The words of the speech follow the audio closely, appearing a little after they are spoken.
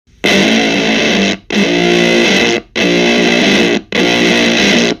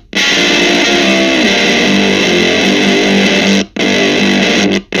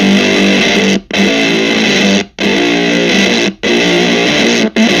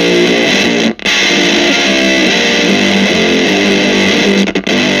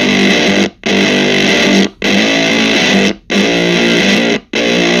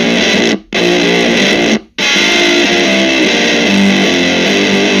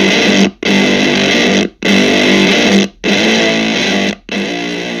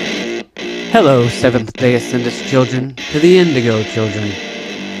Hello, Seventh-day Ascendist children, to the Indigo children.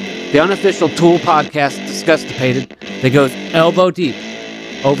 The unofficial Tool podcast disgustipated that goes elbow deep,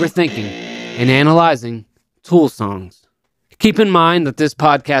 overthinking, and analyzing Tool songs. Keep in mind that this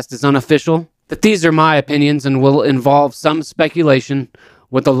podcast is unofficial, that these are my opinions and will involve some speculation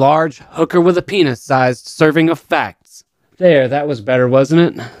with a large hooker with a penis-sized serving of facts. There, that was better,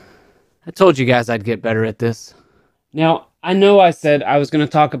 wasn't it? I told you guys I'd get better at this. Now, I know I said I was going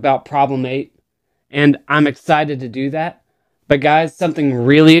to talk about Problem 8, and I'm excited to do that. But guys, something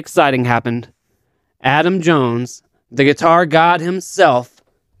really exciting happened. Adam Jones, the guitar god himself,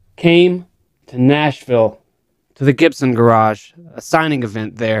 came to Nashville, to the Gibson Garage, a signing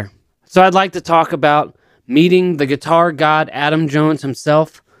event there. So I'd like to talk about meeting the guitar god Adam Jones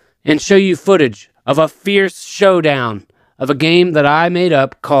himself and show you footage of a fierce showdown of a game that I made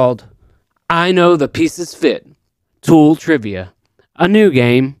up called I Know the Pieces Fit. Tool Trivia, a new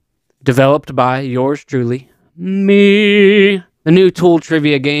game developed by yours truly, me. The new Tool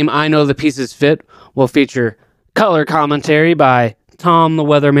Trivia game, I Know the Pieces Fit, will feature color commentary by Tom the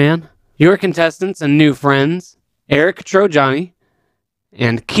Weatherman, your contestants and new friends, Eric Trojanni,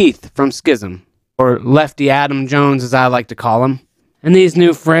 and Kieth from Schism, or Lefty Adam Jones as I like to call him. And these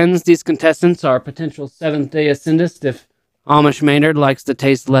new friends, these contestants, are potential Seventh-day Ascendists if Amish Maynard likes the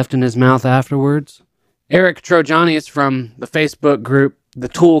taste left in his mouth afterwards. Eric Trojanni is from the Facebook group The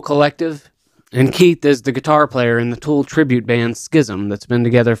Tool Collective, and Kieth is the guitar player in the Tool tribute band Schism that's been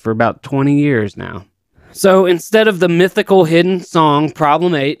together for about 20 years now. So instead of the mythical hidden song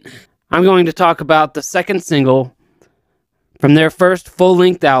Problem 8, I'm going to talk about the second single from their first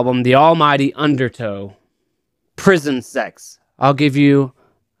full-length album, The Almighty Undertow, Prison Sex. I'll give you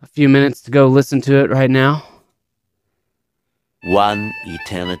a few minutes to go listen to it right now. One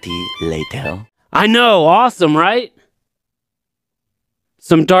eternity later. I know, awesome, right?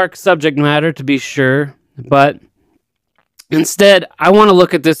 Some dark subject matter, to be sure, but instead, I want to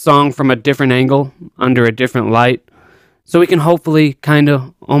look at this song from a different angle, under a different light, so we can hopefully kind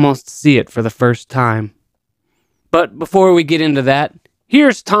of almost see it for the first time. But before we get into that,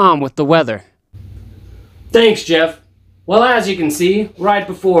 here's Tom with the weather. Thanks, Jeff. Well, as you can see, right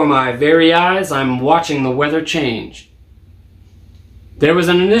before my very eyes, I'm watching the weather change. There was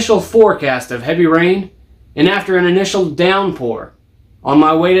an initial forecast of heavy rain, and after an initial downpour, on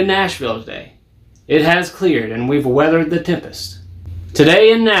my way to Nashville today, it has cleared and we've weathered the tempest.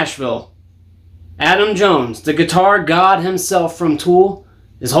 Today in Nashville, Adam Jones, the guitar god himself from Tool,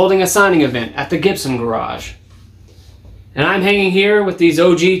 is holding a signing event at the Gibson Garage. And I'm hanging here with these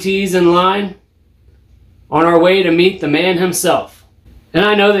OGTs in line on our way to meet the man himself. And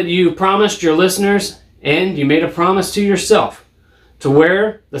I know that you promised your listeners, and you made a promise to yourself, to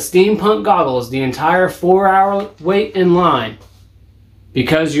wear the steampunk goggles the entire 4-hour wait in line,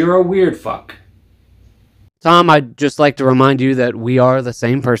 because you're a weird fuck. Tom, I'd just like to remind you that we are the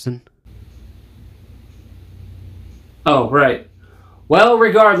same person. Oh, right. Well,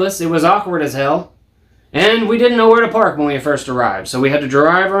 regardless, it was awkward as hell, and we didn't know where to park when we first arrived, so we had to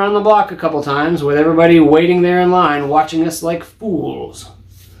drive around the block a couple times with everybody waiting there in line watching us like fools.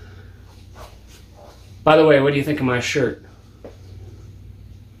 By the way, what do you think of my shirt?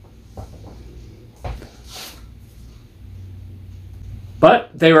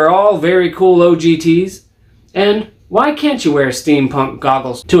 But they were all very cool OGTs, and why can't you wear steampunk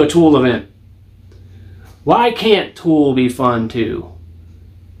goggles to a Tool event? Why can't Tool be fun too?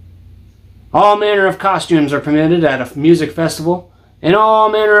 All manner of costumes are permitted at a music festival, and all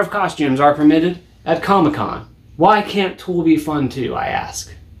manner of costumes are permitted at Comic-Con. Why can't Tool be fun too, I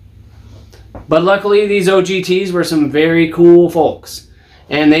ask? But luckily these OGTs were some very cool folks,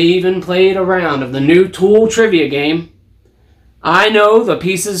 and they even played a round of the new Tool trivia game, I Know the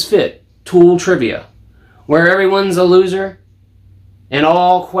Pieces Fit, Tool Trivia, where everyone's a loser and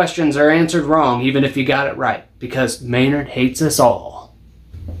all questions are answered wrong even if you got it right, because Maynard hates us all.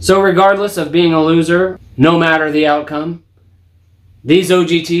 So regardless of being a loser, no matter the outcome, these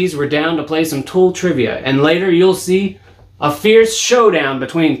OGTs were down to play some Tool Trivia, and later you'll see a fierce showdown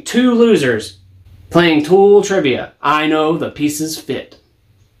between two losers playing Tool Trivia, I Know the Pieces Fit.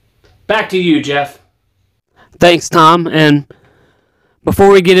 Back to you, Jeff. Thanks, Tom, and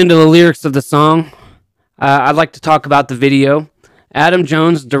before we get into the lyrics of the song, I'd like to talk about the video. Adam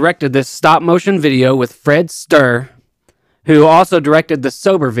Jones directed this stop-motion video with Fred Sturr, who also directed the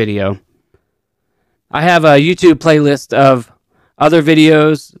sober video. I have a YouTube playlist of other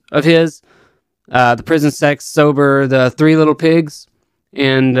videos of his, the Prison Sex, Sober, the Three Little Pigs,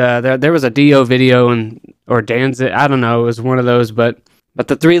 and there was a Dio video, or Danzig, I don't know, it was one of those, but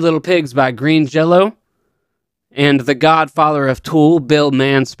the Three Little Pigs by Green Jello, and the godfather of Tool, Bill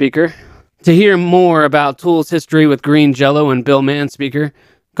Manspeaker. To hear more about Tool's history with Green Jello and Bill Manspeaker,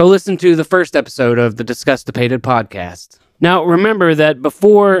 go listen to the first episode of the Disgustipated podcast. Now, remember that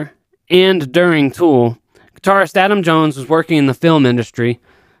before and during Tool, guitarist Adam Jones was working in the film industry,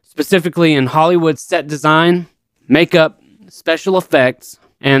 specifically in Hollywood set design, makeup, special effects,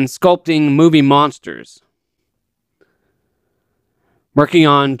 and sculpting movie monsters. Working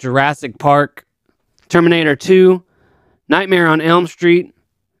on Jurassic Park, Terminator 2, Nightmare on Elm Street,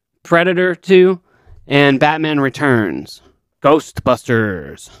 Predator 2, and Batman Returns.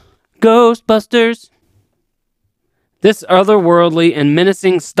 Ghostbusters. Ghostbusters! This otherworldly and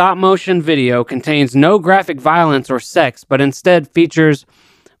menacing stop-motion video contains no graphic violence or sex, but instead features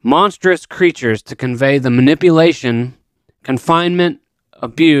monstrous creatures to convey the manipulation, confinement,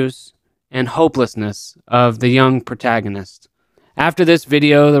 abuse, and hopelessness of the young protagonist. After this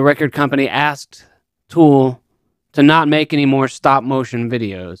video, the record company asked Tool to not make any more stop-motion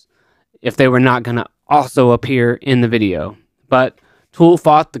videos if they were not going to also appear in the video. But Tool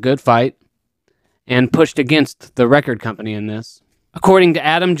fought the good fight and pushed against the record company in this. According to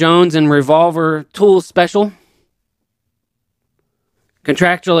Adam Jones in Revolver Tool's special,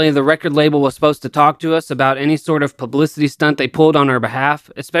 contractually, the record label was supposed to talk to us about any sort of publicity stunt they pulled on our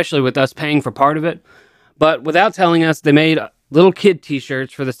behalf, especially with us paying for part of it. But without telling us, they made little kid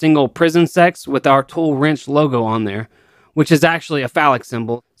t-shirts for the single Prison Sex with our Tool Wrench logo on there, which is actually a phallic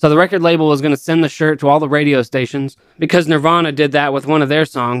symbol. So the record label was going to send the shirt to all the radio stations because Nirvana did that with one of their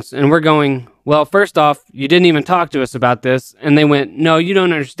songs. And we're going, well, first off, you didn't even talk to us about this. And they went, no, you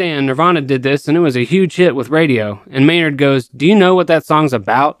don't understand. Nirvana did this and it was a huge hit with radio. And Maynard goes, do you know what that song's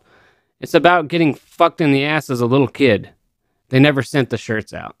about? It's about getting fucked in the ass as a little kid. They never sent the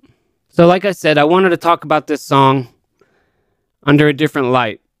shirts out. So like I said, I wanted to talk about this song under a different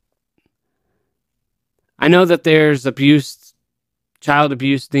light. I know that there's abuse, child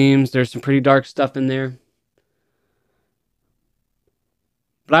abuse themes. There's some pretty dark stuff in there.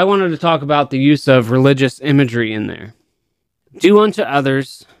 But I wanted to talk about the use of religious imagery in there. Do unto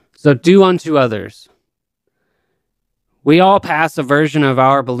others, so do unto others. We all pass a version of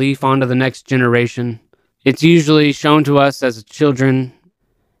our belief onto the next generation. It's usually shown to us as children,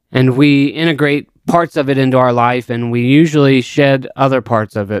 and we integrate parts of it into our life, and we usually shed other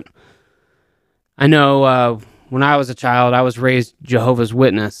parts of it. I know when I was a child, I was raised Jehovah's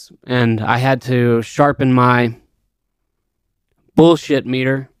Witness, and I had to sharpen my bullshit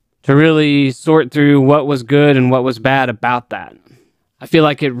meter to really sort through what was good and what was bad about that. I feel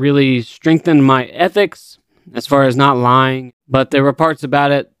like it really strengthened my ethics as far as not lying, but there were parts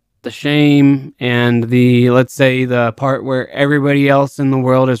about it, the shame and the, let's say, the part where everybody else in the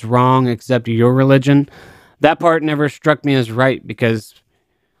world is wrong except your religion. That part never struck me as right because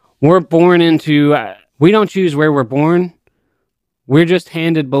we're born into, we don't choose where we're born. We're just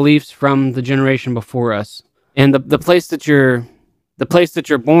handed beliefs from the generation before us. And the place that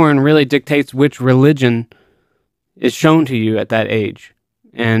you're born really dictates which religion is shown to you at that age.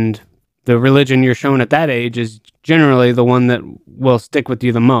 And the religion you're shown at that age is generally the one that will stick with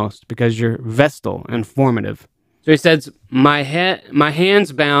you the most because you're vestal and formative. So he says, my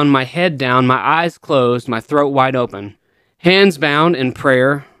hands bound, my head down, my eyes closed, my throat wide open. Hands bound in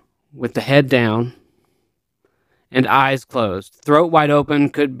prayer with the head down and eyes closed. Throat wide open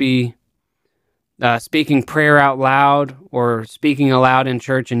could be speaking prayer out loud or speaking aloud in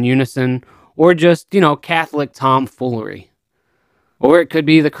church in unison or just, Catholic tomfoolery. Or it could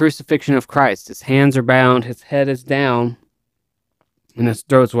be the crucifixion of Christ. His hands are bound, his head is down, and his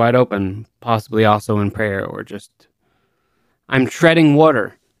throat's wide open, possibly also in prayer or just, I'm treading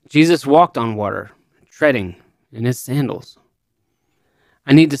water. Jesus walked on water, treading in his sandals.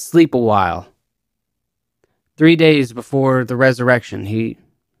 I need to sleep a while. 3 days before the resurrection, it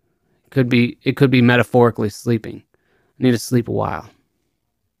could be metaphorically sleeping. I need to sleep a while.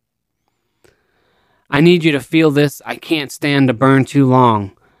 I need you to feel this. I can't stand to burn too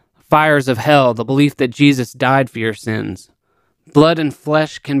long. Fires of hell, the belief that Jesus died for your sins. Blood and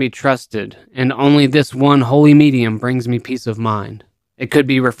flesh can be trusted, and only this one holy medium brings me peace of mind. It could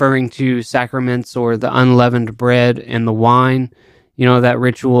be referring to sacraments or the unleavened bread and the wine, that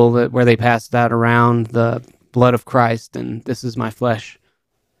ritual where they pass that around, the blood of Christ, and this is my flesh.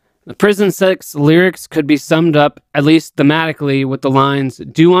 The Prison Sex lyrics could be summed up, at least thematically, with the lines,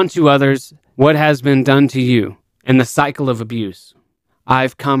 do unto others what has been done to you, and the cycle of abuse.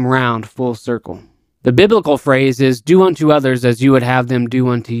 I've come round full circle. The biblical phrase is, do unto others as you would have them do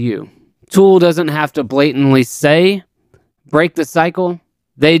unto you. Tool doesn't have to blatantly say, break the cycle.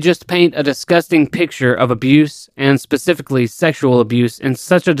 They just paint a disgusting picture of abuse, and specifically sexual abuse, in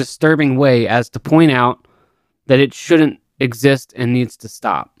such a disturbing way as to point out that it shouldn't exist and needs to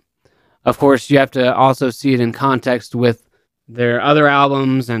stop. Of course, you have to also see it in context with their other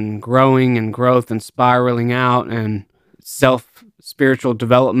albums and growing and growth and spiraling out and self-spiritual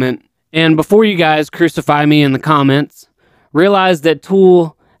development. And before you guys crucify me in the comments, realize that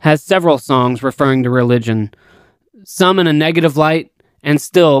Tool has several songs referring to religion, some in a negative light, and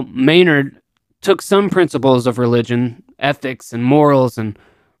still, Maynard took some principles of religion, ethics and morals and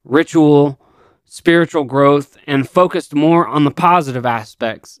ritual, spiritual growth, and focused more on the positive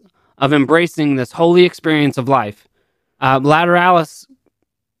aspects of embracing this holy experience of life. Lateralis,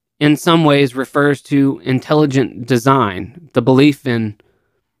 in some ways, refers to intelligent design, the belief in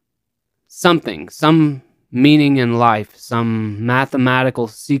something, some meaning in life, some mathematical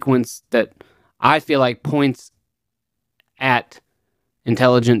sequence that I feel like points at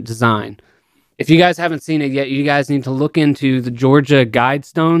intelligent design. If you guys haven't seen it yet, you guys need to look into the Georgia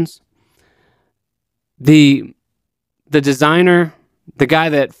Guidestones. The designer, the guy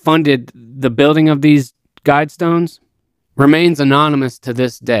that funded the building of these Guidestones, remains anonymous to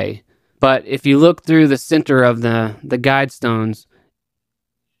this day. But if you look through the center of the Guidestones,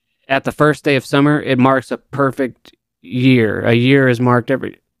 at the first day of summer, it marks a perfect year. A year is marked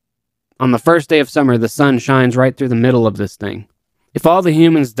on the first day of summer, the sun shines right through the middle of this thing. If all the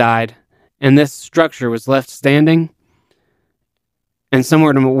humans died and this structure was left standing, and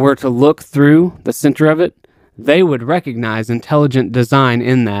someone were to look through the center of it, they would recognize intelligent design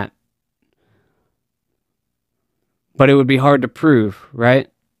in that. But it would be hard to prove,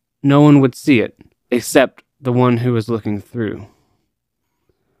 right? No one would see it except the one who was looking through.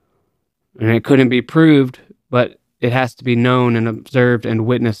 And it couldn't be proved, but it has to be known and observed and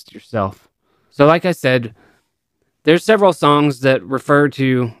witnessed yourself. So like I said, there's several songs that refer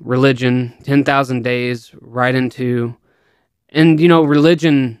to religion, 10,000 Days, right into... And,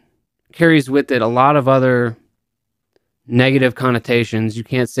 religion carries with it a lot of other negative connotations. You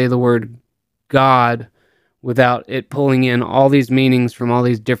can't say the word God without it pulling in all these meanings from all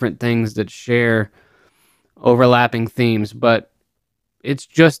these different things that share overlapping themes, but it's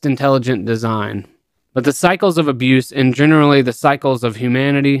just intelligent design. But the cycles of abuse and generally the cycles of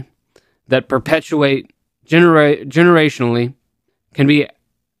humanity that perpetuate generationally can be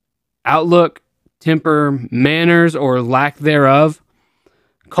outlook, temper, manners, or lack thereof,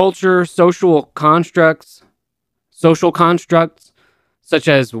 culture, social constructs, such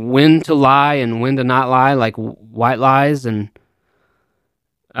as when to lie and when to not lie, like white lies, and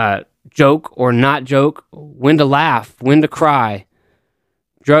joke or not joke, when to laugh, when to cry,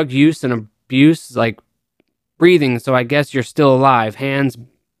 drug use and abuse, like breathing, so I guess you're still alive, hands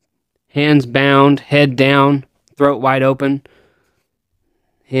bound, head down, throat wide open,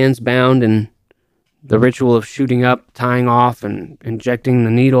 hands bound, and the ritual of shooting up, tying off, and injecting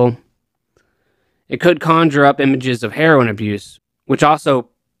the needle. It could conjure up images of heroin abuse, which also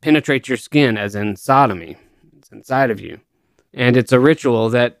penetrates your skin, as in sodomy. It's inside of you. And it's a ritual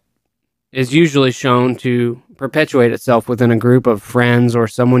that is usually shown to perpetuate itself within a group of friends or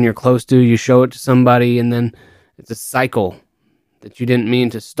someone you're close to. You show it to somebody, and then it's a cycle that you didn't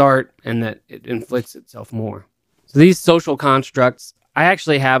mean to start, and that it inflicts itself more. So these social constructs, I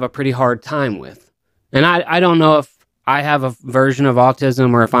actually have a pretty hard time with. And I don't know if I have a version of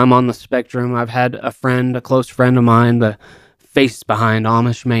autism or if I'm on the spectrum. I've had a close friend of mine, the face behind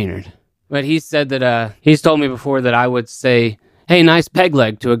Amish Maynard. But he said that, he's told me before that I would say, hey, nice peg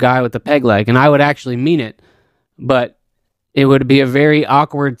leg to a guy with a peg leg. And I would actually mean it. But it would be a very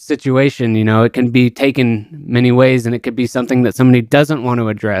awkward situation. It can be taken many ways, and it could be something that somebody doesn't want to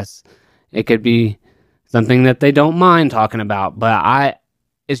address. It could be something that they don't mind talking about. But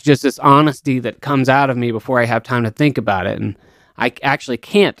it's just this honesty that comes out of me before I have time to think about it. And I actually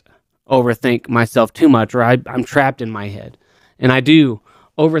can't overthink myself too much, or I'm trapped in my head. And I do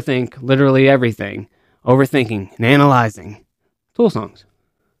overthink literally everything. Overthinking and analyzing. Tool songs.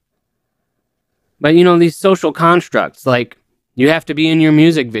 But, these social constructs, like you have to be in your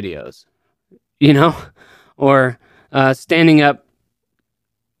music videos, or standing up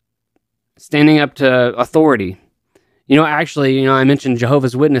to authority. I mentioned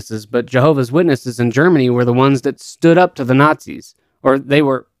Jehovah's Witnesses, but Jehovah's Witnesses in Germany were the ones that stood up to the Nazis, or they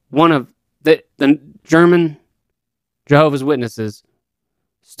were one of the German Jehovah's Witnesses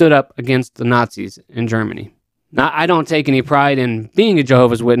stood up against the Nazis in Germany. Now, I don't take any pride in being a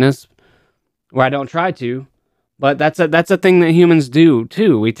Jehovah's Witness, or I don't try to, but that's a thing that humans do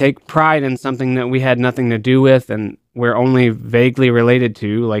too. We take pride in something that we had nothing to do with, and we're only vaguely related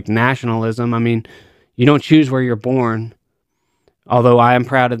to, like nationalism. I mean, you don't choose where you're born. Although I am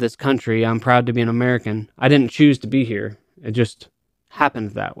proud of this country, I'm proud to be an American. I didn't choose to be here. It just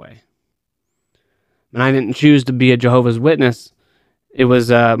happened that way. And I didn't choose to be a Jehovah's Witness. It was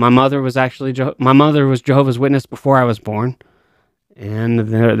my mother was Jehovah's Witness before I was born, and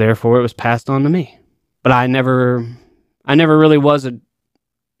therefore it was passed on to me. But I never really was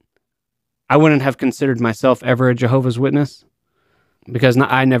I wouldn't have considered myself ever a Jehovah's Witness because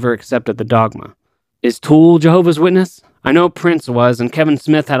I never accepted the dogma. Is Tool Jehovah's Witness? I know Prince was, and Kevin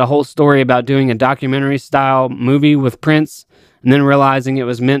Smith had a whole story about doing a documentary-style movie with Prince, and then realizing it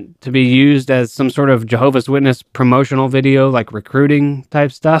was meant to be used as some sort of Jehovah's Witness promotional video, like recruiting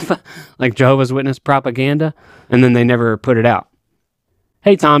type stuff, like Jehovah's Witness propaganda, and then they never put it out.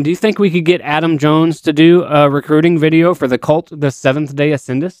 Hey, Tom, do you think we could get Adam Jones to do a recruiting video for the cult, the Seventh-day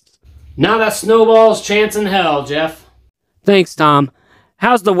Ascendists? Now that snowball's chance in hell, Jeff. Thanks, Tom.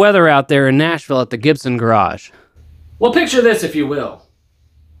 How's the weather out there in Nashville at the Gibson garage? Well, picture this, if you will.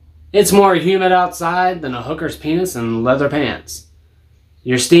 It's more humid outside than a hooker's penis in leather pants.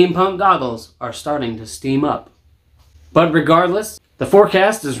 Your steampunk goggles are starting to steam up. But regardless, the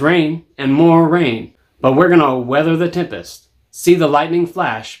forecast is rain and more rain. But we're gonna weather the tempest. See the lightning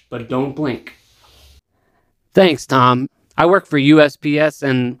flash, but don't blink. Thanks, Tom. I work for USPS,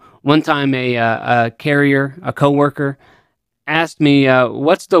 and one time a carrier, a coworker, asked me,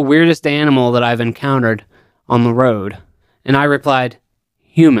 what's the weirdest animal that I've encountered on the road? And I replied,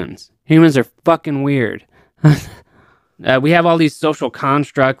 humans. Humans are fucking weird. We have all these social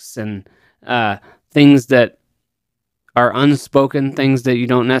constructs and things that are unspoken, things that you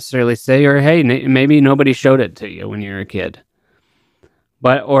don't necessarily say, or hey, maybe nobody showed it to you when you were a kid.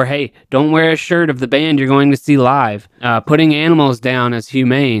 Or hey, don't wear a shirt of the band you're going to see live. Putting animals down as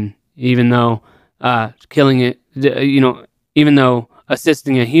humane, even though even though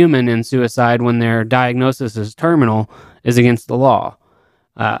assisting a human in suicide when their diagnosis is terminal is against the law,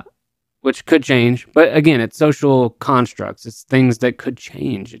 which could change. But again, it's social constructs. It's things that could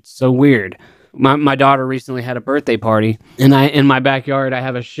change. It's so weird. My daughter recently had a birthday party, and in my backyard, I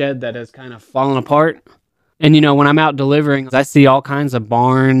have a shed that has kind of fallen apart. And, when I'm out delivering, I see all kinds of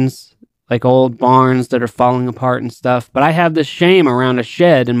barns, like old barns that are falling apart and stuff. But I have this shame around a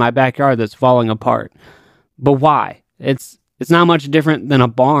shed in my backyard that's falling apart. But why? It's not much different than a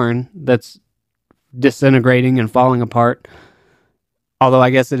barn that's disintegrating and falling apart. Although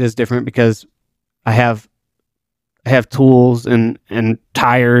I guess it is different because I have tools and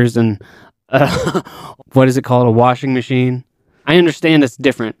tires and what is it called? A washing machine. I understand it's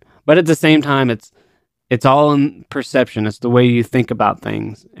different, but at the same time, it's all in perception. It's the way you think about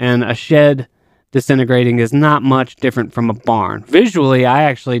things. And a shed disintegrating is not much different from a barn. Visually,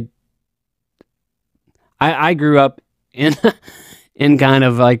 I grew up in kind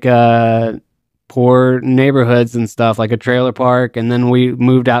of like poor neighborhoods and stuff, like a trailer park. And then we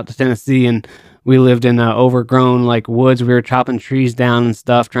moved out to Tennessee and we lived in overgrown like woods. We were chopping trees down and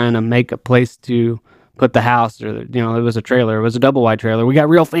stuff, trying to make a place to put the house. Or it was a trailer. It was a double wide trailer. We got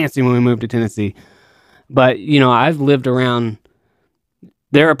real fancy when we moved to Tennessee. But, I've lived around,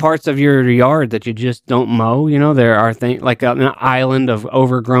 there are parts of your yard that you just don't mow, there are things like an island of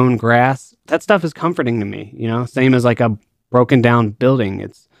overgrown grass. That stuff is comforting to me, same as like a broken down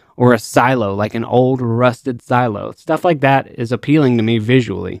building, or a silo, like an old rusted silo. Stuff like that is appealing to me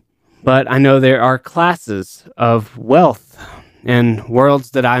visually. But I know there are classes of wealth and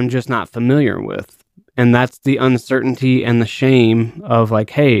worlds that I'm just not familiar with. And that's the uncertainty and the shame of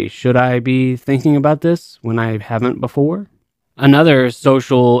like, hey, should I be thinking about this when I haven't before? Another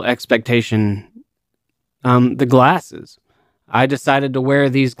social expectation, the glasses. I decided to wear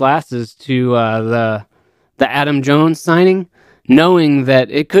these glasses to the Adam Jones signing, knowing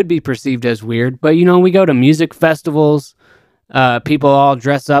that it could be perceived as weird. But, we go to music festivals, people all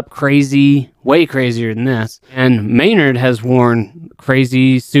dress up crazy, way crazier than this. And Maynard has worn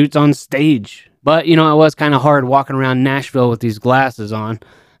crazy suits on stage. But, it was kind of hard walking around Nashville with these glasses on,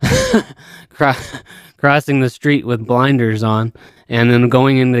 crossing the street with blinders on, and then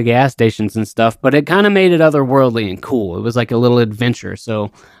going into the gas stations and stuff. But it kind of made it otherworldly and cool. It was like a little adventure,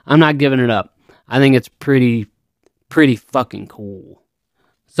 so I'm not giving it up. I think it's pretty fucking cool.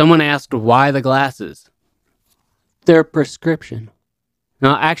 Someone asked why the glasses. They're prescription.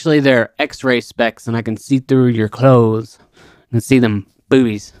 No, actually, they're X-ray specs, and I can see through your clothes and see them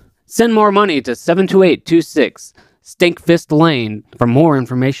boobies. Send more money to 72826 Stinkfist Lane for more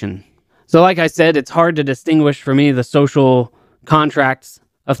information. So like I said, it's hard to distinguish for me the social contracts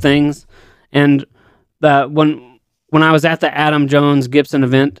of things. And when I was at the Adam Jones Gibson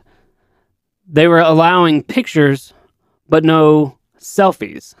event, they were allowing pictures, but no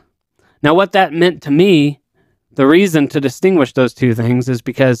selfies. Now what that meant to me, the reason to distinguish those two things is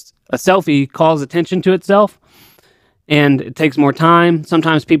because a selfie calls attention to itself. And it takes more time.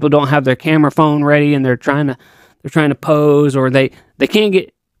 Sometimes people don't have their camera phone ready and they're trying trying to pose, or they can't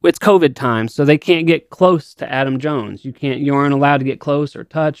get, it's COVID time, so they can't get close to Adam Jones. You aren't allowed to get close or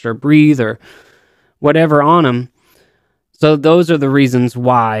touch or breathe or whatever on him. So those are the reasons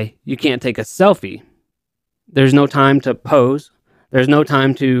why you can't take a selfie. There's no time to pose. There's no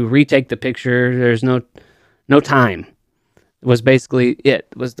time to retake the picture. There's no time. It was basically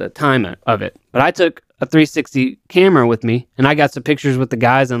was the time of it. But I took a 360 camera with me, and I got some pictures with the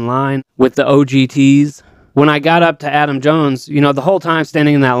guys in line, with the OGTs. When I got up to Adam Jones, the whole time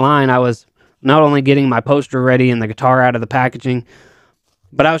standing in that line, I was not only getting my poster ready and the guitar out of the packaging,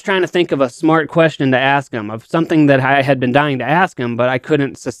 but I was trying to think of a smart question to ask him, of something that I had been dying to ask him, but I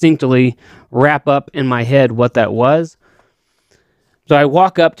couldn't succinctly wrap up in my head what that was. So I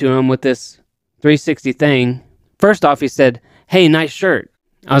walk up to him with this 360 thing. First off, he said, "Hey, nice shirt."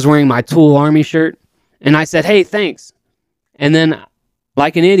 I was wearing my Tool Army shirt, and I said, "Hey, thanks." And then,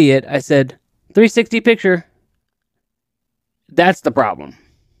 like an idiot, I said, "360 picture." That's the problem.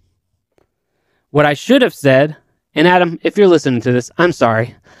 What I should have said, and Adam, if you're listening to this, I'm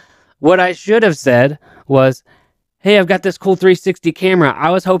sorry. What I should have said was, "Hey, I've got this cool 360 camera.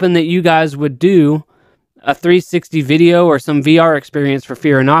 I was hoping that you guys would do a 360 video or some VR experience for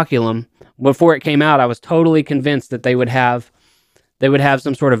Fear Inoculum." Before it came out, I was totally convinced that they would have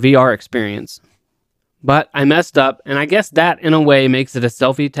some sort of VR experience. But I messed up, and I guess that, in a way, makes it a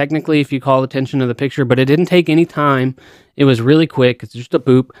selfie, technically, if you call attention to the picture, but it didn't take any time. It was really quick. It's just a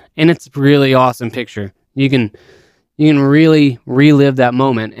boop, and it's a really awesome picture. You can really relive that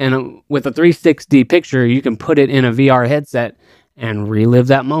moment, and with a 360 picture, you can put it in a VR headset and relive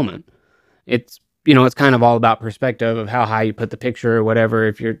that moment. It's kind of all about perspective of how high you put the picture or whatever.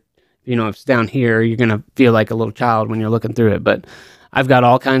 If you're, if it's down here, you're going to feel like a little child when you're looking through it, but I've got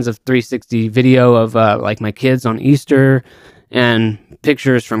all kinds of 360 video of like my kids on Easter and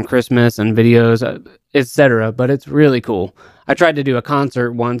pictures from Christmas and videos, etc. But it's really cool. I tried to do a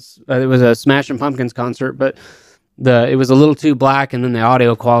concert once. It was a Smashing Pumpkins concert, but it was a little too black, and then the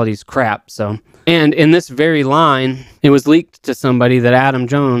audio quality's crap. So, and in this very line, it was leaked to somebody that Adam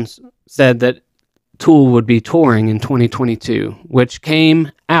Jones said that Tool would be touring in 2022, which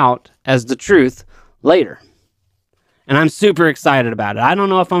came out as the truth later. And I'm super excited about it. I don't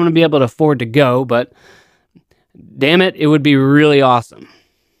know if I'm going to be able to afford to go, but damn it, it would be really awesome.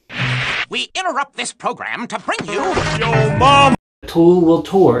 We interrupt this program to bring you... Yo, Mom! Tool will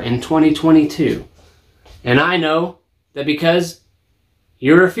tour in 2022. And I know that because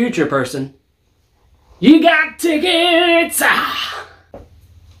you're a future person, you got tickets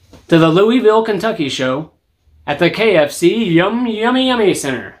to the Louisville, Kentucky show at the KFC Yummy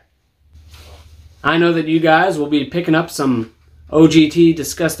Center. I know that you guys will be picking up some OGT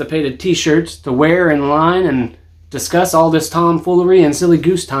Disgustipated t-shirts to wear in line and discuss all this tomfoolery and silly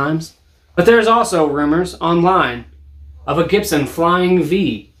goose times. But there's also rumors online of a Gibson Flying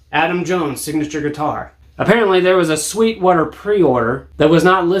V Adam Jones signature guitar. Apparently there was a Sweetwater pre-order that was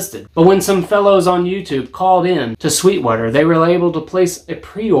not listed, but when some fellows on YouTube called in to Sweetwater, they were able to place a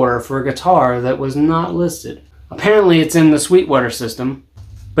pre-order for a guitar that was not listed. Apparently it's in the Sweetwater system.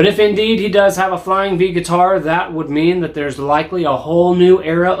 But if indeed he does have a Flying V guitar, that would mean that there's likely a whole new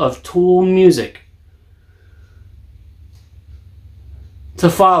era of Tool music to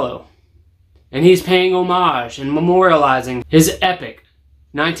follow. And he's paying homage and memorializing his epic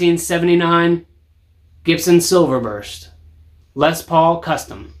 1979 Gibson Silverburst Les Paul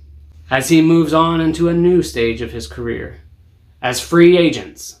Custom as he moves on into a new stage of his career as free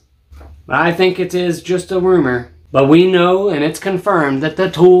agents. But I think it is just a rumor. But we know, and it's confirmed, that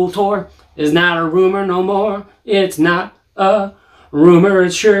the Tool tour is not a rumor no more. It's not a rumor,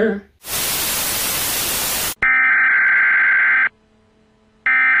 it's sure.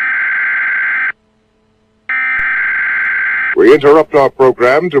 We interrupt our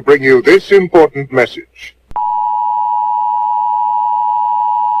program to bring you this important message.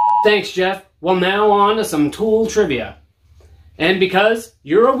 Thanks, Jeff. Well, now on to some Tool trivia. And because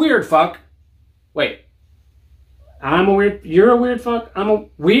you're a weird fuck... Wait. You're a weird fuck?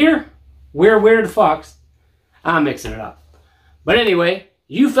 We're weird fucks. I'm mixing it up. But anyway,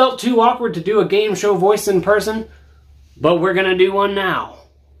 you felt too awkward to do a game show voice in person, but we're gonna do one now.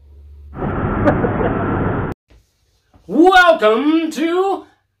 Welcome to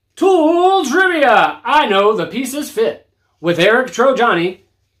Tool Trivia! I know the pieces fit, with Eric Trojanni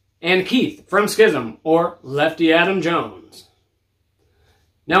and Kieth from Schism, or Lefty Adam Jones.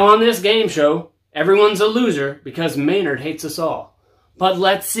 Now on this game show, everyone's a loser because Maynard hates us all. But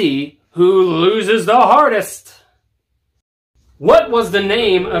let's see who loses the hardest. What was the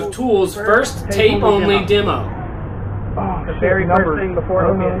name of Tool's first tape-only demo? The very first thing before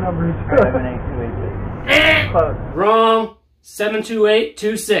it was numbers. Close. Wrong.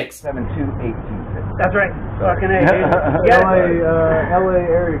 72826. 72826. That's right. Fucking A, dude. LA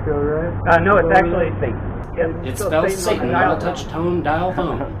area code, right? No, it's actually... It spells Satan on a touch-tone dial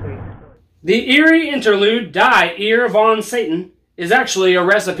phone. The Erie interlude Die Ear von Satan is actually a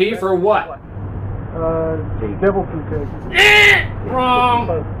recipe for what? Devil food cake. Wrong.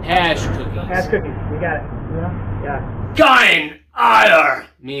 Hash cookies. Hash cookies. You got it. Yeah. Yeah. Kein Eier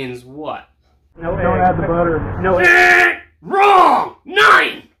means what? No eggs. Don't add the butter. No eggs. Wrong.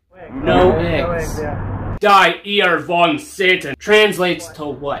 9. No eggs. No eggs, yeah. Die Ear von Satan translates to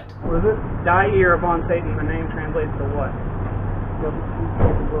what? What is it? Die Ear von Satan, the name translates to what? Devil food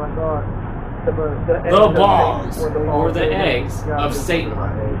cake is what I thought. The balls or the eggs of Satan.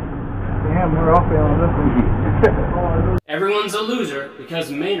 Damn, we're off on this one. Everyone's a loser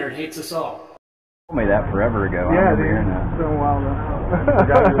because Maynard hates us all. You told me that forever ago. Yeah, I'm dude. here now. It's been a while now.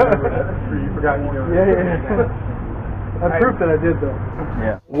 You forgot you knew it. Yeah. That's proof that I did, though.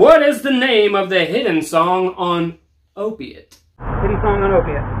 Yeah. What is the name of the hidden song on Opiate? City song on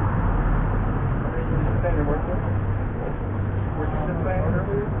Opiate.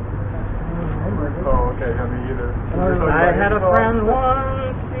 Oh, okay. I mean, either. I had a friend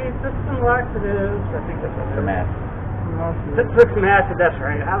once, he took some laxatives. I think that's what it is. Some ass. Took some acid, that's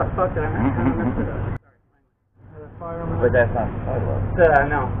right. How the fuck did I mess it up? But that's not the title of it.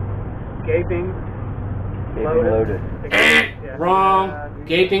 No. Gaping. Loaded. Yeah. Wrong.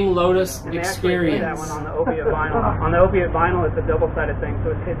 Gaping Lotus And they actually put that one Experience. on the Opiate vinyl. On the Opiate vinyl, it's a double-sided thing, so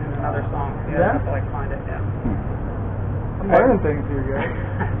it's hidden in another song. Yeah, I have to like find it. Yeah. I'm learning things here, guys.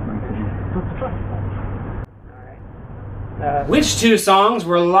 Which two songs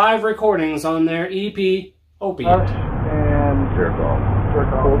were live recordings on their EP Opiate? And Jerk off.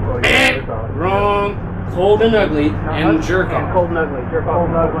 Wrong. Cold and Ugly and Jerk And Off. Cold and Ugly. Jerk off. Cold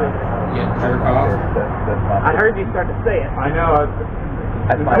and Ugly. Yeah, Jerk Off. That's not I heard you start to say it. I know.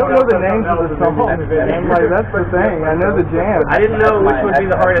 That's I don't know the names of the songs. I'm like, that's the thing. I know the jam. I didn't know which would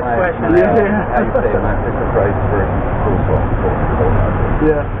be the hardest question. Yeah. I would say my Fisher Price first cool song. Cold and Ugly.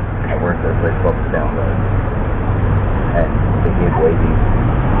 Yeah. I worked at a place called the Download. And they gave away these.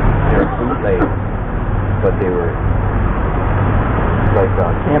 They were bootlegs, but they were like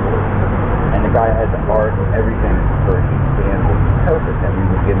samplers. And the guy had the art and everything for each band was perfect. And we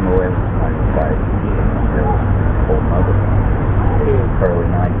would give them away with my guy eating them. It was Cold and Ugly. Early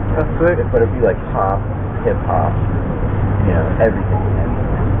 90s. That's sick. But it'd be like pop, hip hop, you know, everything. And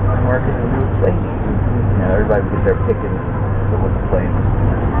market and we would play. You know, everybody would get their pick and what to play.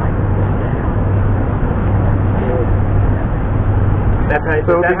 That's how,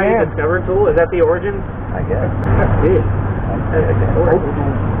 So is that how you began. discovered Tool? Is that the origin? I guess. Yeah. That's the story.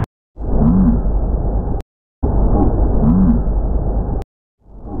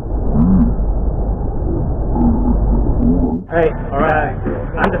 All right.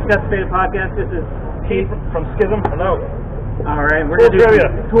 On Discuss Faded Podcast, this is Keith From Schism. Hello. All right, we're going to do Trivia.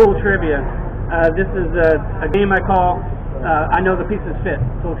 Tool Trivia. This is a game I call I Know the Pieces Fit,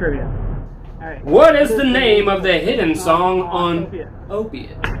 Tool Trivia. All right. What is the name of the hidden song on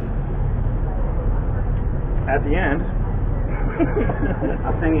Opiate? At the end.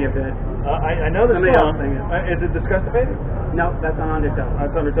 I'll sing you a bit. I know this Somebody song. else sing it. Is it Disgustivated? No, that's on Undertow.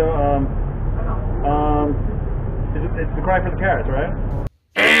 It's Undertow. It's The Cry for the Carrots, right?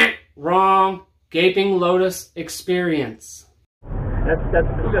 Wrong. Gaping Lotus Experience. That's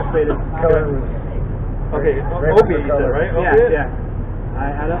Discuss Faded. Okay, Opiate, you said, right? Opiate? Yeah. I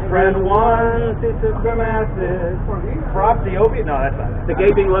had a friend once, he took some acid. Prop the Opiate? No, that's not it. The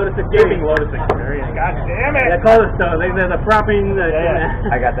Gaping Lotus Experience. Gaping Lotus Experience. God damn it! Yeah, call it so. There's a propping.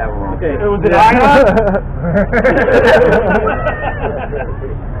 I got that one wrong. Okay. It was an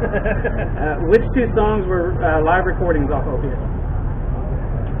Which two songs were live recordings off Opiate?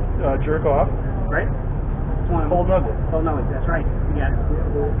 Jerk Off. Right? It's one of them. Cold and Ugly. Cold and Ugly. That's right. You got it.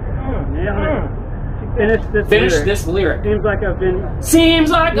 Nailed it. Finish This lyric. Seems like I've been.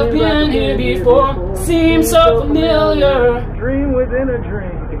 Seems like I've been here before. Seems so familiar. Dream within a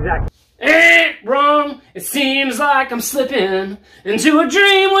dream. Exactly. Wrong. It seems like I'm slipping into a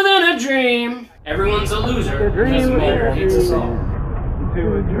dream within a dream. Everyone's a loser because Maynard hates us all.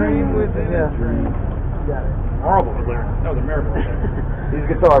 To a dream within a dream. Got it. Horrible lyric. That was a miracle. He's a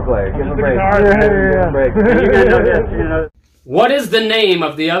guitar player. Give him a break. Yeah. Give him a break. You're gonna know this. You're gonna know this. What is the name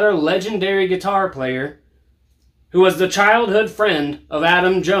of the other legendary guitar player who was the childhood friend of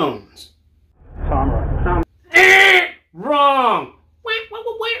Adam Jones? Tom Rock. Wrong.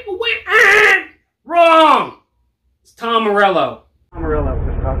 Wrong. It's Tom Morello. Tom Morello.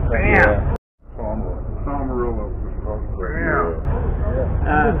 Bam! Yeah. Tom Morello.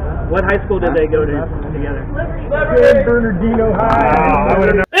 What high school did they go to together? San Bernardino High. I would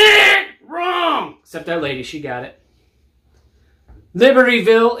have Wrong! Except that lady, she got it.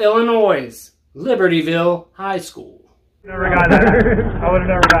 Libertyville, Illinois. Libertyville High School. never got that. I would have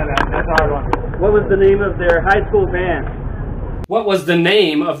never gotten that. That's a hard one. What was the name of their high school band? What was the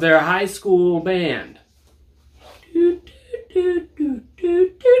name of their high school band?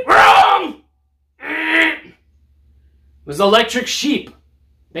 Wrong! It was Electric Sheep,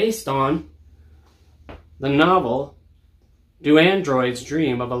 based on the novel Do Androids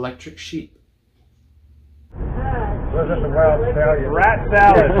Dream of Electric Sheep? Wasn't the wild stallion. Rat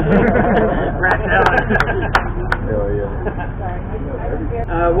salad. Rat salad. Hell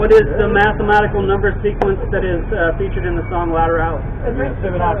yeah. What is the mathematical number sequence that is featured in the song Louder Alice?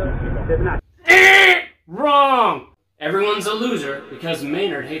 Fibonacci. Fibonacci. Wrong! Everyone's a loser because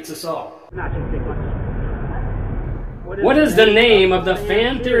Maynard hates us all. Fibonacci sequence. What is the name of the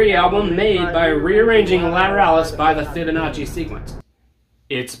fan theory album made by rearranging Lateralis by the Fibonacci sequence?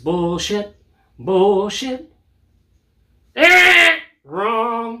 It's bullshit. Bullshit.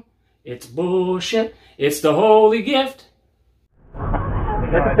 Wrong. It's bullshit. It's the holy gift.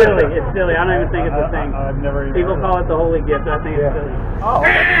 It's silly. It's silly. I don't even think it's a thing. I've never even People call it the holy gift. I think it's silly. Oh.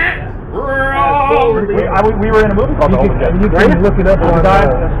 Wrong. We were in a movie called The Holy Gift. You can look it up on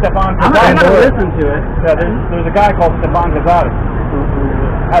Stefan I'm Kazadis. going to listen to it. Yeah, there's a guy called Stefan Kazadis who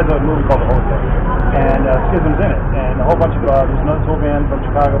has a movie called The Holy Gift. And Schism's in it. And a whole bunch of, there's another tool band from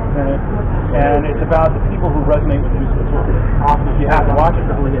Chicago that's in it. And it's about the people who resonate with the use of the tool. Awesome. You have to watch it.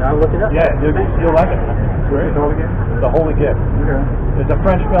 I'll look it up. Yeah, you'll like it. It's great. The Holy Gift. Okay. It's a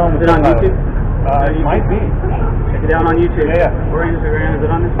French film. Is it on YouTube? It might be. Check it out on YouTube. Yeah, yeah. Or Instagram. Is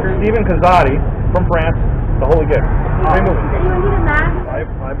it on Instagram? Stephen Kazadi from France, The Holy Gift. Great movie. Are you going to get a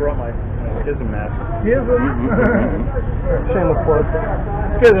mask? I brought my Schism mask. Schism? Shameless plug.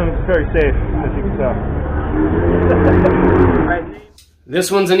 Schism is very safe, as you can tell. This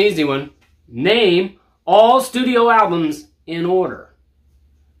one's an easy one. Name all studio albums in order.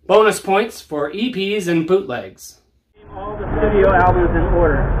 Bonus points for EPs and bootlegs. All the studio albums in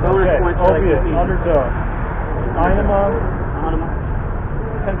order. Bonus points for like Opiate, EP. Undertow, Anima,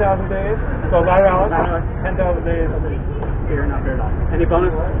 10,000 Days, so Lateralis, 10,000 Days. Fair enough. Any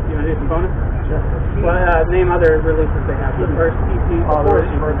bonus? You want to do some bonus? Sure. Well, name other releases they have. The first EP.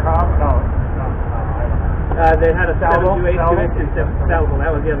 For a cop? No. They had a Salvo? 728 and Salvo.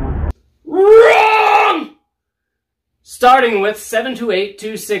 That was the other one. Wrong! Starting with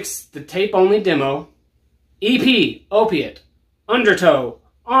 72826, the tape-only demo. EP, Opiate, Undertow,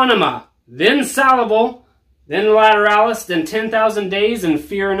 Anima, then Salvo, then Lateralis, then 10,000 Days, and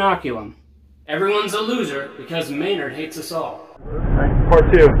Fear Inoculum. Everyone's a loser because Maynard hates us all.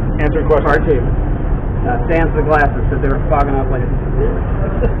 Part 2, answering questions. Part 2. Sans the glasses because they were fogging up later.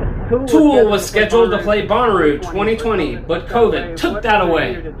 Tool was scheduled to play Bonnaroo 2020, but COVID took that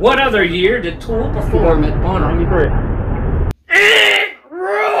away. What other year did Tool perform at Bonnaroo? 93.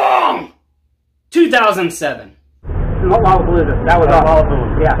 Wrong! 2007. Lollapalooza. That was all.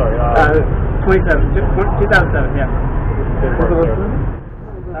 Lollapalooza. Yeah. Sorry. 2007, yeah.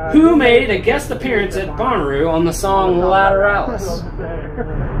 Who made a guest appearance at Bonnaroo on the song Lateralis?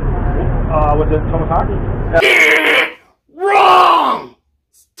 Was it Thomas Hawk? Wrong!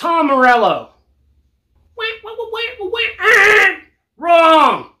 It's Tom Morello.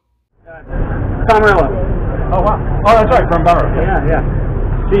 Wrong! Tom Morello. Oh, wow. Oh, that's right, from Bonnaroo. Yeah.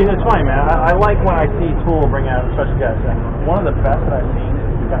 See, it's funny, man. I like when I see Tool bring out special guests, and one of the best that I've seen is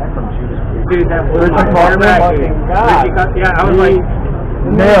the guy from Judas Priest. Dude, that was Richard my Faulkner, quarterback. God. Yeah, I was like,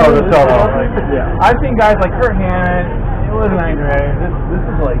 Nailed the solo. Yeah. I've seen guys like Kurt Hannon. It wasn't that great. This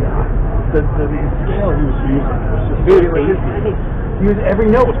is like the scale he was using was just dude, it was every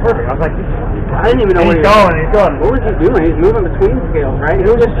note was perfect. I was like, I didn't even know he's going. What was he doing? He's moving between scales, right? It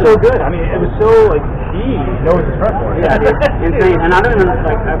was just so good. I mean, it was so like he knows his fretboard. Yeah, dude, insane. And I don't even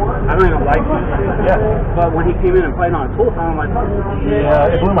like him. Yeah. But when he came in and played on a Tool song, I'm like,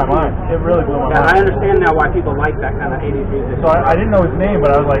 Yeah, it blew my mind. It really blew my mind. I understand now why people like that kind of 80s music. So I didn't know his name,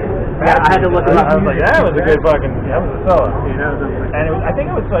 but I was like, Yeah, I had to look him up. I was like, that was a good fucking, that was a solo. Yeah, that was And it was, I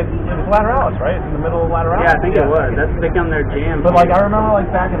think it was Lateralis, right? It's in the middle of Lateralis. Yeah, I think it was. That's become their jam. But like I remember like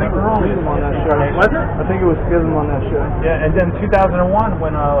back in the early on that show. Was it? I think it was Schism on that show. Yeah, and then 2001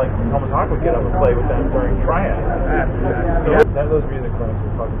 when like Thomas Hawk would get up and play with them during Triad. Yeah. Those music clinics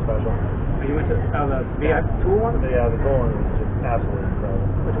were fucking special. You went to the VF Tool one? Yeah, the Tool one was just absolutely incredible.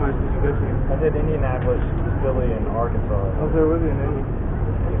 Which ones did you go to? I did Indianapolis, Philly, and Arkansas. I was there with you in Indy.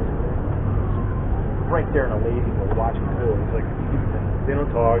 Right there in a lazy boy watching Tool. It's like they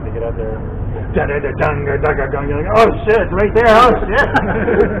don't talk, they get out there. You're like, oh shit, it's right there. Oh shit.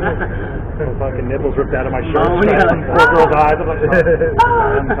 Fucking nipples ripped out of my shirt. Oh, yeah. Poor girl's eyes. I'm like,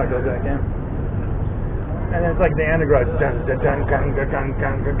 I'm gonna go back in. And then it's like the Antichrist. And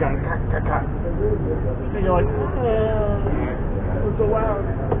you're like, oh, it's so loud.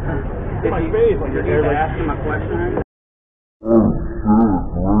 My face, like your hair, like ask him a question.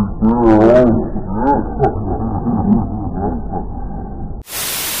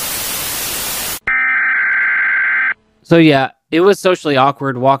 So yeah, it was socially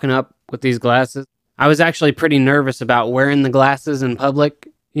awkward walking up with these glasses. I was actually pretty nervous about wearing the glasses in public,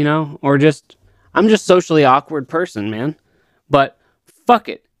 you know, or I'm just socially awkward person, man. But fuck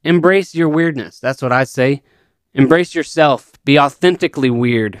it. Embrace your weirdness. That's what I say. Embrace yourself. Be authentically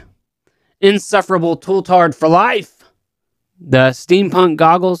weird. Insufferable tooltard for life. The steampunk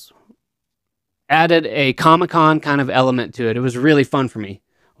goggles added a Comic-Con kind of element to it. It was really fun for me.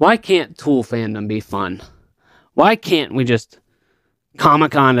 Why can't Tool fandom be fun? Why can't we just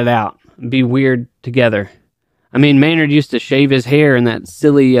Comic-Con it out and be weird together? I mean, Maynard used to shave his hair in that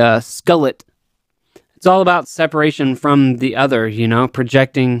silly skullet. It's all about separation from the other, you know,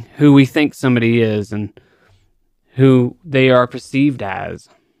 projecting who we think somebody is and who they are perceived as.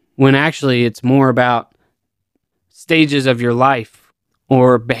 When actually it's more about stages of your life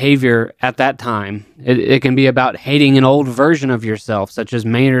or behavior at that time. It can be about hating an old version of yourself, such as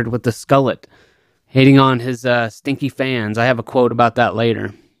Maynard with the skullet. Hating on his stinky fans. I have a quote about that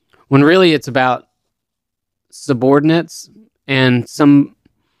later. When really it's about subordinates and some,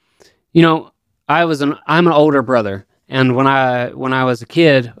 you know, I'm an older brother, and when I was a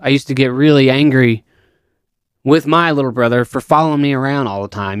kid, I used to get really angry with my little brother for following me around all the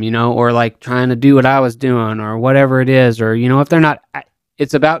time, you know, or like trying to do what I was doing or whatever it is, or, you know, if they're not,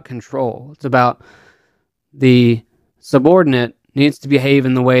 it's about control. It's about the subordinate needs to behave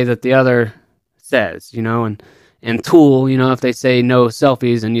in the way that the other says, you know, and Tool, you know, if they say no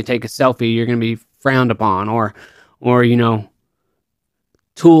selfies and you take a selfie, you're going to be frowned upon, or, you know,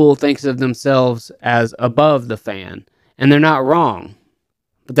 Tool thinks of themselves as above the fan, and they're not wrong,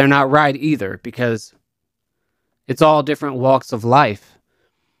 but they're not right either, because it's all different walks of life.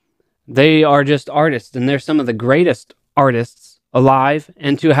 They are just artists, and they're some of the greatest artists alive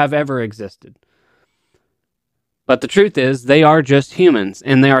and to have ever existed. But the truth is, they are just humans,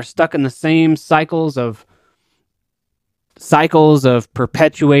 and they are stuck in the same cycles of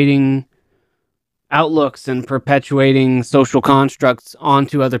perpetuating outlooks and perpetuating social constructs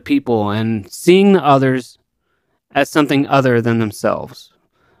onto other people and seeing the others as something other than themselves.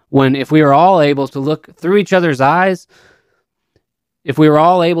 When if we were all able to look through each other's eyes, if we were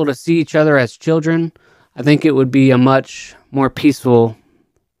all able to see each other as children, I think it would be a much more peaceful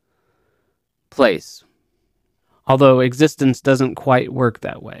place. Although existence doesn't quite work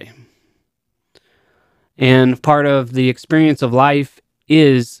that way. And part of the experience of life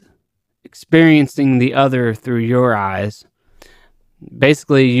is experiencing the other through your eyes.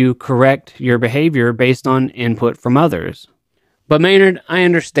 Basically, you correct your behavior based on input from others. But Maynard, I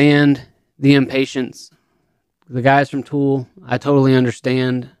understand the impatience. The guys from Tool, I totally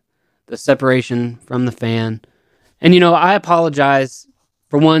understand the separation from the fan. And, you know, I apologize,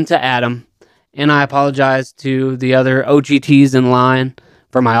 for one, to Adam, and I apologize to the other OGTs in line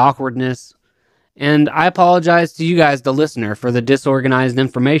for my awkwardness. And I apologize to you guys, the listener, for the disorganized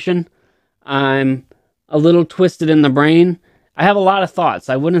information. I'm a little twisted in the brain. I have a lot of thoughts.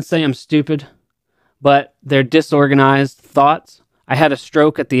 I wouldn't say I'm stupid, but they're disorganized thoughts. I had a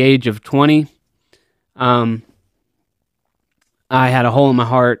stroke at the age of 20. I had a hole in my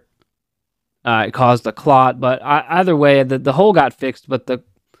heart. It caused a clot, but either way, the hole got fixed, but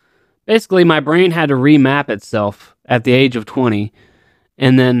basically my brain had to remap itself at the age of 20.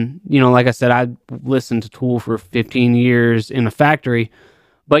 And then, you know, like I said, I listened to Tool for 15 years in a factory,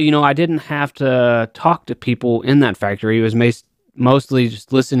 but, you know, I didn't have to talk to people in that factory. It was mostly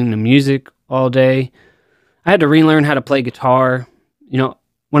just listening to music all day. I had to relearn how to play guitar. You know,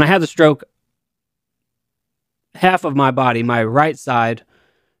 when I had the stroke, half of my body, my right side,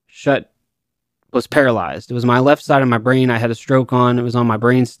 was paralyzed. It was my left side of my brain I had a stroke on. It was on my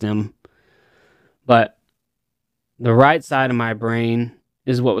brainstem. But the right side of my brain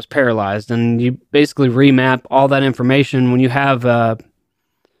is what was paralyzed, and you basically remap all that information. When you have a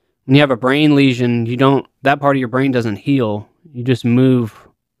brain lesion, that part of your brain doesn't heal. You just move.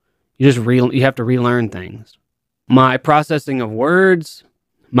 You have to relearn things. My processing of words,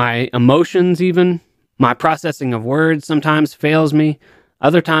 my emotions even, my processing of words sometimes fails me.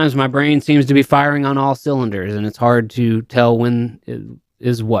 Other times my brain seems to be firing on all cylinders, and it's hard to tell when it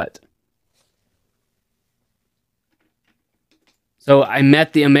is what. So I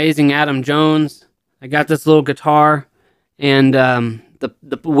met the amazing Adam Jones. I got this little guitar, and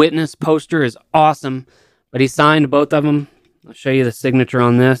the Witness poster is awesome, but he signed both of them. I'll show you the signature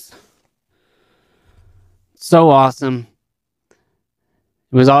on this. So awesome.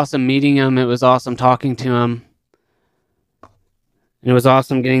 It was awesome meeting him. It was awesome talking to him. And it was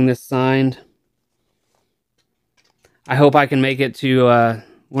awesome getting this signed. I hope I can make it to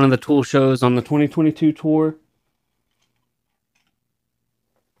one of the Tool shows on the 2022 tour.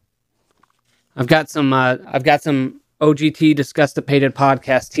 I've got some OGT Disgustipated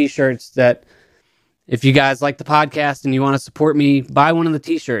podcast t-shirts that if you guys like the podcast and you want to support me, buy one of the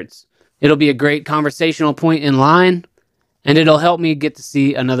t-shirts. It'll be a great conversational point in line, and it'll help me get to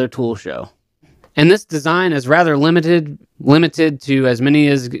see another Tool show. And this design is rather limited to as many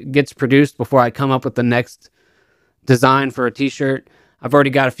as gets produced before I come up with the next design for a t-shirt. I've already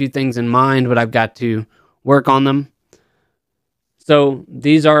got a few things in mind, but I've got to work on them. So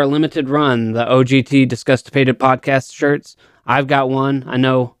these are a limited run, the OGT Disgustipated podcast shirts. I've got one. I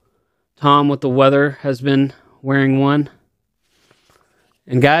know Tom with the weather has been wearing one.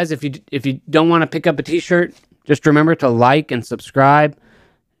 And guys, if you don't want to pick up a t-shirt, just remember to like and subscribe.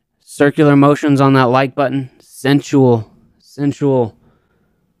 Circular motions on that like button. Sensual.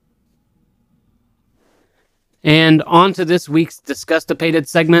 And on to this week's Disgustipated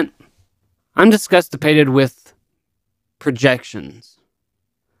segment. I'm disgustipated with projections.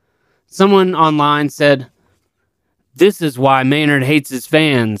 Someone online said, "This is why Maynard hates his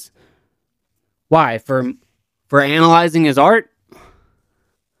fans." Why? For analyzing his art?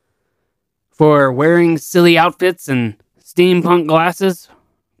 For wearing silly outfits and steampunk glasses?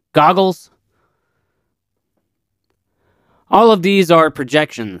 Goggles? All of these are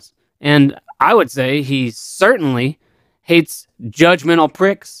projections, and I would say he certainly hates judgmental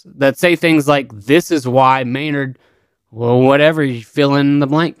pricks that say things like, "This is why Maynard," well, whatever, you fill in the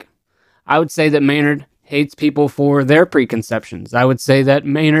blank. I would say that Maynard hates people for their preconceptions. I would say that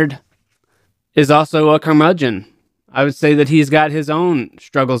Maynard is also a curmudgeon. I would say that he's got his own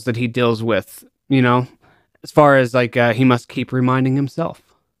struggles that he deals with, as far as he must keep reminding himself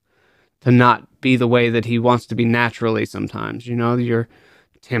to not be the way that he wants to be naturally sometimes, your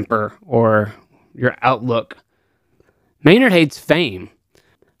temper or your outlook. Maynard hates fame.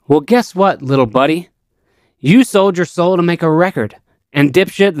 Well, guess what, little buddy? You sold your soul to make a record, and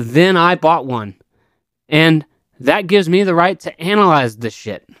dipshit, then I bought one. And that gives me the right to analyze this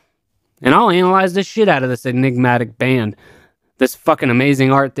shit. And I'll analyze the shit out of this enigmatic band, this fucking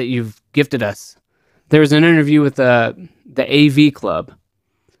amazing art that you've gifted us. There was an interview with the AV Club.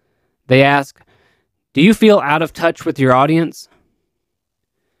 They ask, "Do you feel out of touch with your audience?"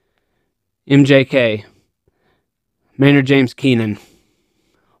 MJK, Maynard James Keenan.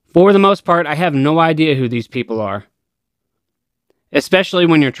 "For the most part, I have no idea who these people are. Especially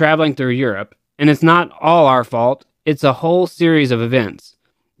when you're traveling through Europe. And it's not all our fault. It's a whole series of events.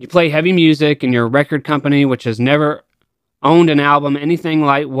 You play heavy music and your record company, which has never owned an album anything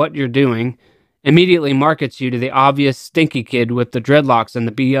like what you're doing, immediately markets you to the obvious stinky kid with the dreadlocks and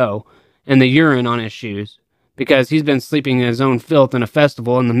the BO and the urine on his shoes because he's been sleeping in his own filth in a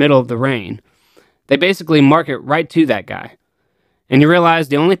festival in the middle of the rain. They basically market right to that guy. And you realize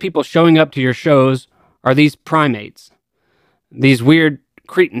the only people showing up to your shows are these primates, these weird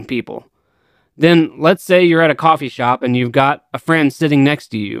cretin people. Then let's say you're at a coffee shop and you've got a friend sitting next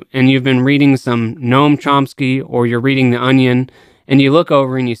to you and you've been reading some Noam Chomsky or you're reading The Onion and you look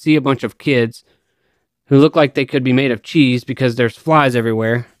over and you see a bunch of kids who look like they could be made of cheese because there's flies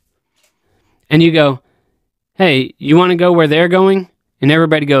everywhere. And you go, "Hey, you want to go where they're going?" And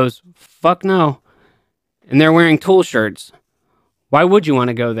everybody goes, "Fuck no." And they're wearing Tool shirts. Why would you want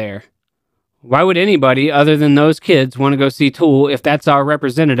to go there? Why would anybody other than those kids want to go see Tool if that's our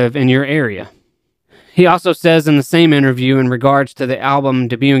representative in your area? He also says in the same interview in regards to the album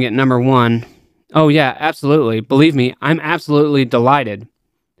debuting at number 1, "Oh yeah, absolutely. Believe me, I'm absolutely delighted.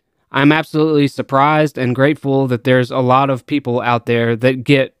 I'm absolutely surprised and grateful that there's a lot of people out there that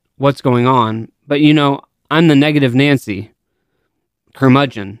get what's going on. But I'm the negative Nancy,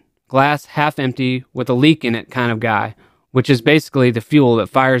 curmudgeon, glass half empty with a leak in it kind of guy, which is basically the fuel that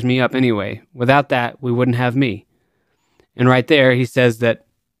fires me up anyway. Without that, we wouldn't have me." And right there, he says that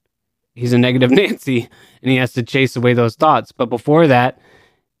he's a negative Nancy, and he has to chase away those thoughts. But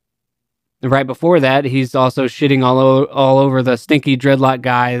right before that, he's also shitting all over the stinky dreadlock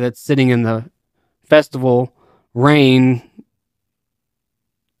guy that's sitting in the festival rain.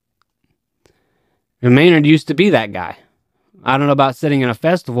 And Maynard used to be that guy. I don't know about sitting in a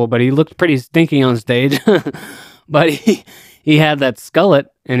festival, but he looked pretty stinky on stage. But he had that skullet,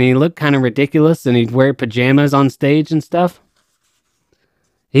 and he looked kind of ridiculous, and he'd wear pajamas on stage and stuff.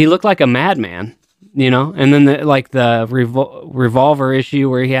 He looked like a madman, you know? And then the revolver issue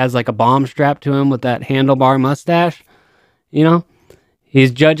where he has like a bomb strapped to him with that handlebar mustache, you know?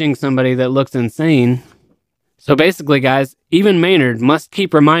 He's judging somebody that looks insane. So basically, guys, even Maynard must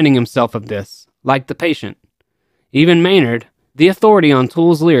keep reminding himself of this, like the patient. Even Maynard, the authority on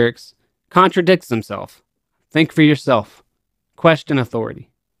Tool's lyrics, contradicts himself. Think for yourself. Question authority.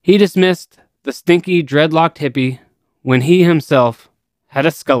 He dismissed the stinky, dreadlocked hippie when he himself had a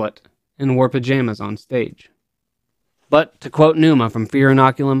skullet and wore pajamas on stage. But, to quote Numa from Fear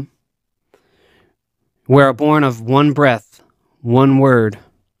Inoculum, "We are born of one breath, one word.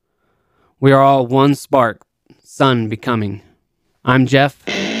 We are all one spark, sun becoming." I'm Jeff.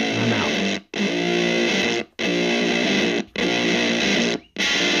 I'm out.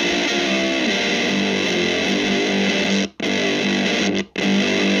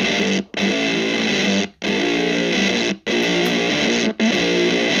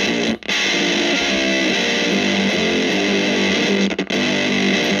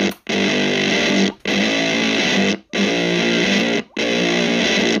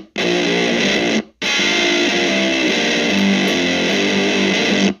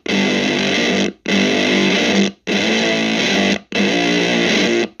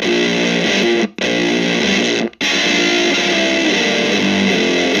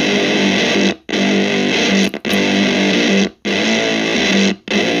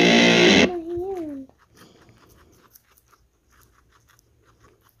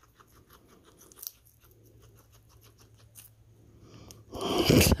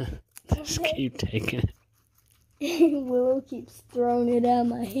 Just keep taking it. Willow keeps throwing it out of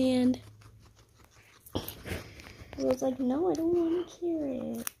my hand. Willow's like, no, I don't want to carry it.